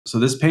So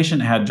this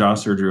patient had jaw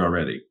surgery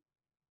already.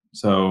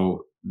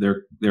 So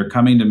they're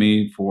coming to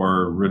me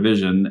for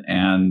revision,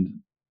 and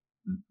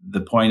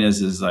the point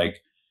is like,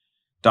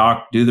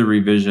 doc, do the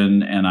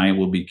revision and I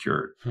will be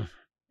cured.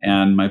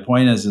 And my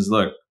point is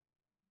look,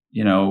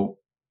 you know,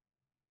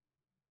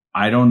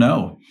 I don't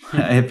know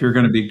if you're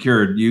going to be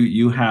cured.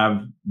 You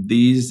have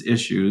these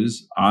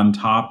issues on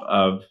top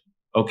of,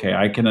 okay,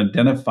 I can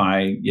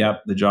identify,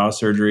 yep, the jaw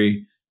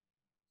surgery,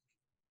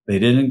 they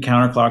didn't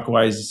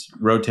counterclockwise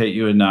rotate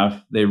you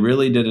enough. They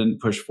really didn't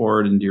push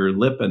forward into your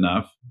lip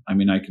enough. I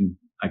mean, I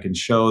can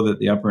show that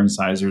the upper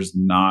incisor is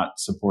not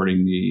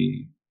supporting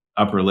the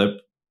upper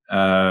lip.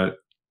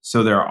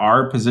 So there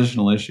are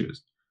positional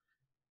issues,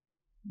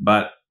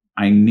 but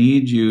I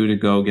need you to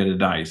go get a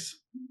DICE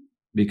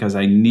because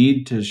I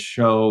need to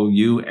show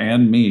you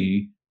and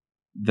me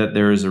that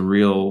there is a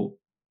real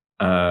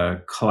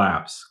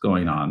collapse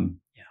going on.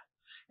 Yeah.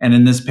 And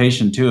in this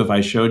patient too, if I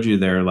showed you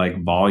their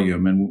like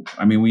volume, and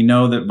I mean, we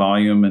know that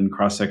volume and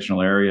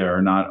cross-sectional area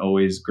are not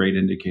always great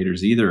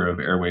indicators either of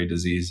airway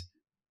disease.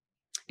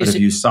 But if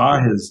you saw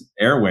his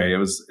airway,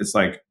 it's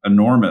like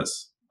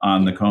enormous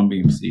on the cone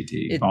beam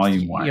CT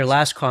volume-wise. Your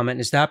last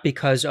comment, is that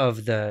because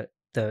of the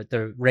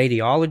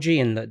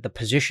radiology and the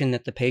position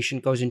that the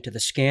patient goes into the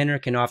scanner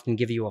can often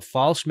give you a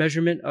false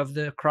measurement of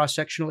the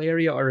cross-sectional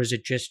area? Or is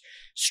it just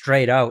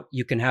straight out,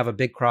 you can have a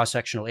big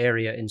cross-sectional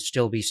area and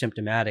still be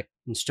symptomatic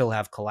and still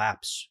have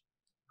collapse?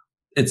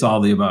 It's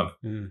all the above.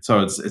 So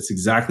it's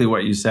exactly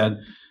what you said.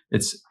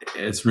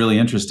 It's really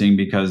interesting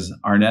because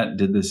Arnett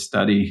did this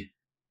study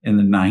in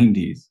the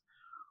 90s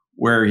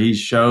where he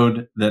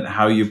showed that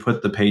how you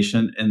put the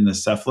patient in the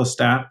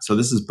cephalostat. So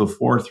this is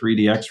before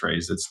 3D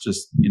x-rays. It's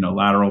just,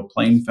 lateral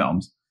plane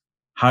films.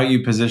 How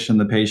you position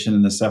the patient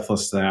in the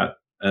cephalostat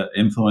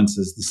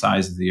influences the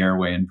size of the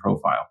airway and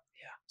profile.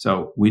 Yeah.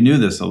 So we knew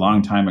this a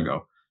long time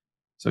ago.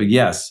 So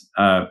yes,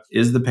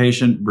 is the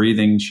patient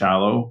breathing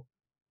shallow?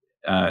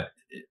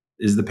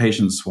 Is the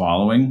patient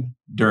swallowing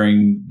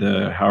during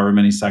the however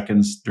many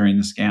seconds during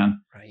the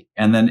scan? Right.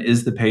 And then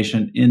is the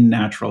patient in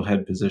natural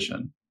head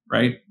position?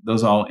 Right?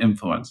 Those all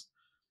influence.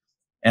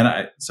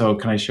 And so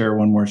can I share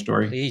one more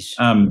story? Please.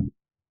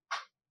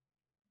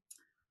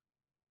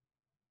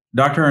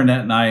 Dr.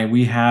 Arnett and I,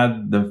 we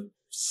had the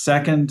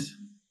second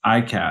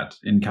ICAT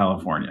in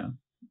California,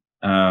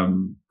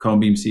 cone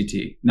beam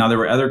CT. Now there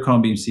were other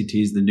cone beam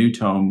CTs, the new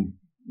tome,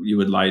 you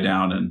would lie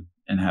down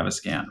and have a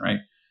scan, right?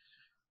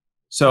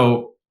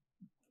 So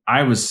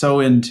I was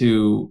so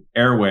into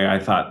airway, I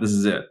thought, this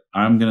is it.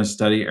 I'm going to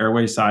study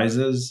airway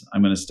sizes.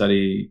 I'm going to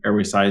study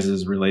airway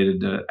sizes related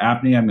to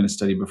apnea. I'm going to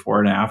study before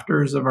and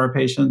afters of our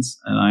patients.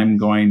 And I'm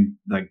going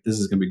this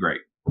is going to be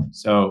great.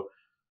 So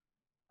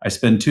I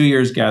spend 2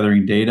 years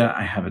gathering data.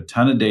 I have a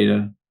ton of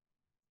data.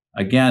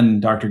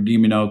 Again, Dr.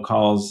 Guilleminault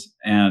calls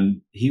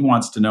and he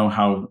wants to know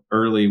how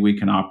early we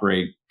can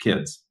operate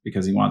kids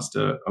because he wants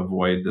to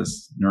avoid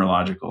this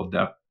neurological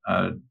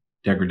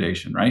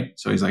degradation, right?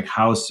 So he's like,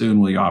 how soon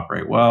will you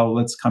operate? Well,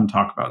 let's come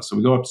talk about it. So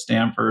we go up to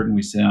Stanford and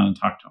we sit down and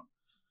talk to him.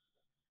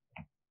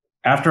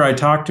 After we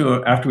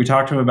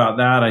talked to him about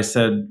that, I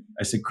said,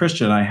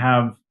 Christian, I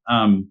have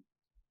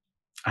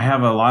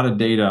a lot of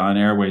data on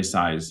airway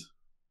size.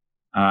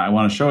 I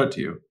want to show it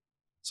to you.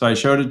 So I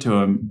showed it to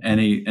him and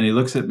he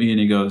looks at me and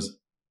he goes,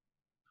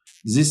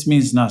 this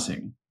means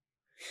nothing.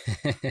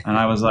 And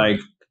I was like,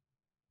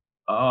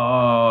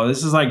 oh,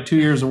 this is like 2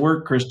 years of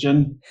work,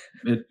 Christian.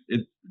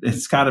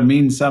 It's got to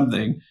mean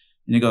something.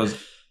 And he goes,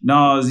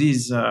 no,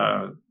 these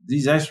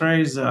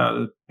x-rays,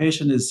 the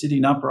patient is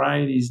sitting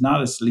upright. He's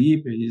not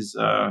asleep.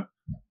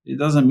 It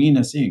doesn't mean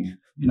a thing,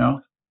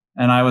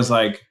 And I was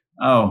like,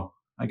 oh,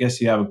 I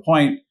guess you have a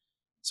point.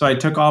 So I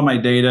took all my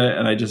data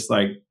and I just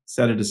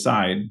set it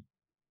aside,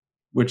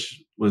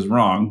 which was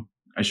wrong.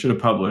 I should have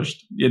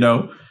published,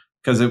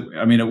 because it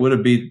would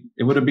have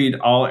beat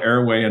all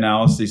airway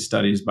analysis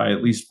studies by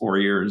at least 4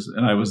 years.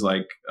 And I was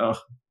like, oh.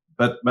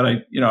 But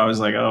I was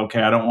like, oh,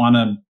 okay, I don't want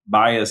to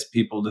bias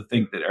people to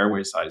think that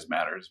airway size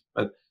matters.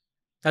 But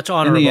that's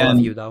honorable of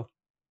you, though.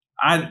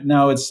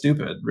 No, it's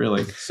stupid,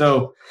 really.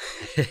 So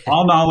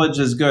all knowledge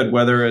is good,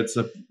 whether it's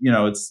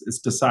it's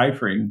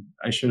deciphering.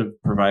 I should have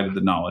provided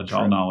the knowledge. Sure.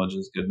 All knowledge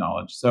is good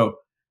knowledge. So,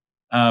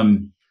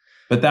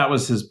 but that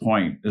was his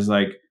point. Is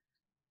like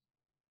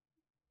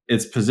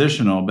it's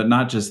positional, but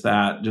not just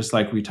that. Just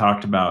like we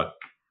talked about,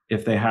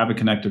 if they have a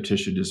connective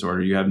tissue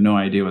disorder, you have no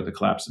idea what the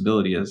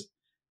collapsibility is.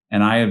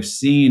 And I have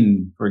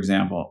seen, for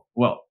example,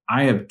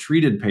 I have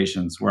treated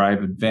patients where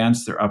I've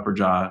advanced their upper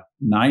jaw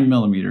 9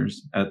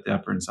 millimeters at the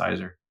upper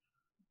incisor,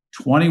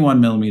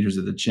 21 millimeters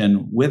at the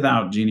chin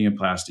without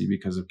genioplasty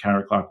because of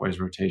counterclockwise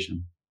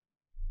rotation.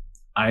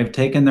 I've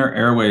taken their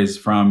airways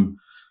from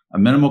a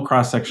minimal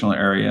cross-sectional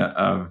area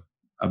of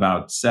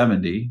about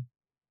 70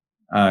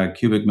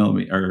 cubic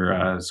millimeter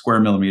or square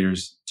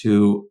millimeters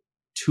to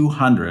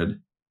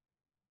 200.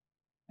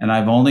 And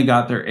I've only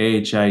got their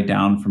AHI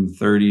down from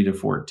 30 to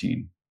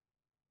 14.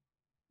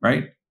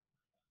 Right?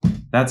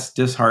 That's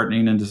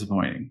disheartening and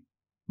disappointing.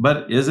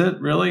 But is it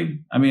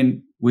really? I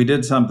mean, we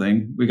did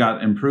something, we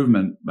got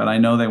improvement, but I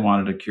know they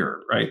wanted a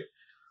cure, right?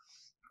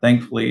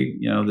 thankfully,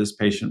 this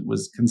patient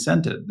was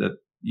consented that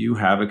you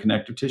have a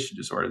connective tissue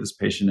disorder. This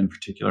patient in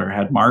particular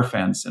had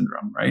Marfan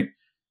syndrome, right?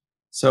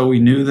 So we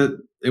knew that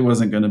it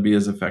wasn't going to be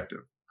as effective.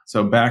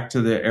 So back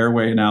to the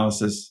airway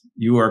analysis,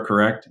 you are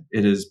correct.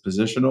 It is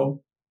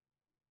positional.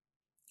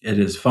 It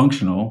is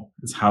functional.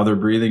 It's how they're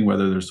breathing,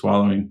 whether they're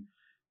swallowing,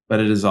 but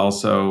it is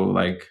also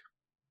like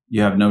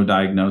you have no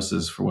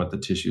diagnosis for what the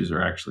tissues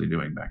are actually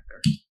doing back there.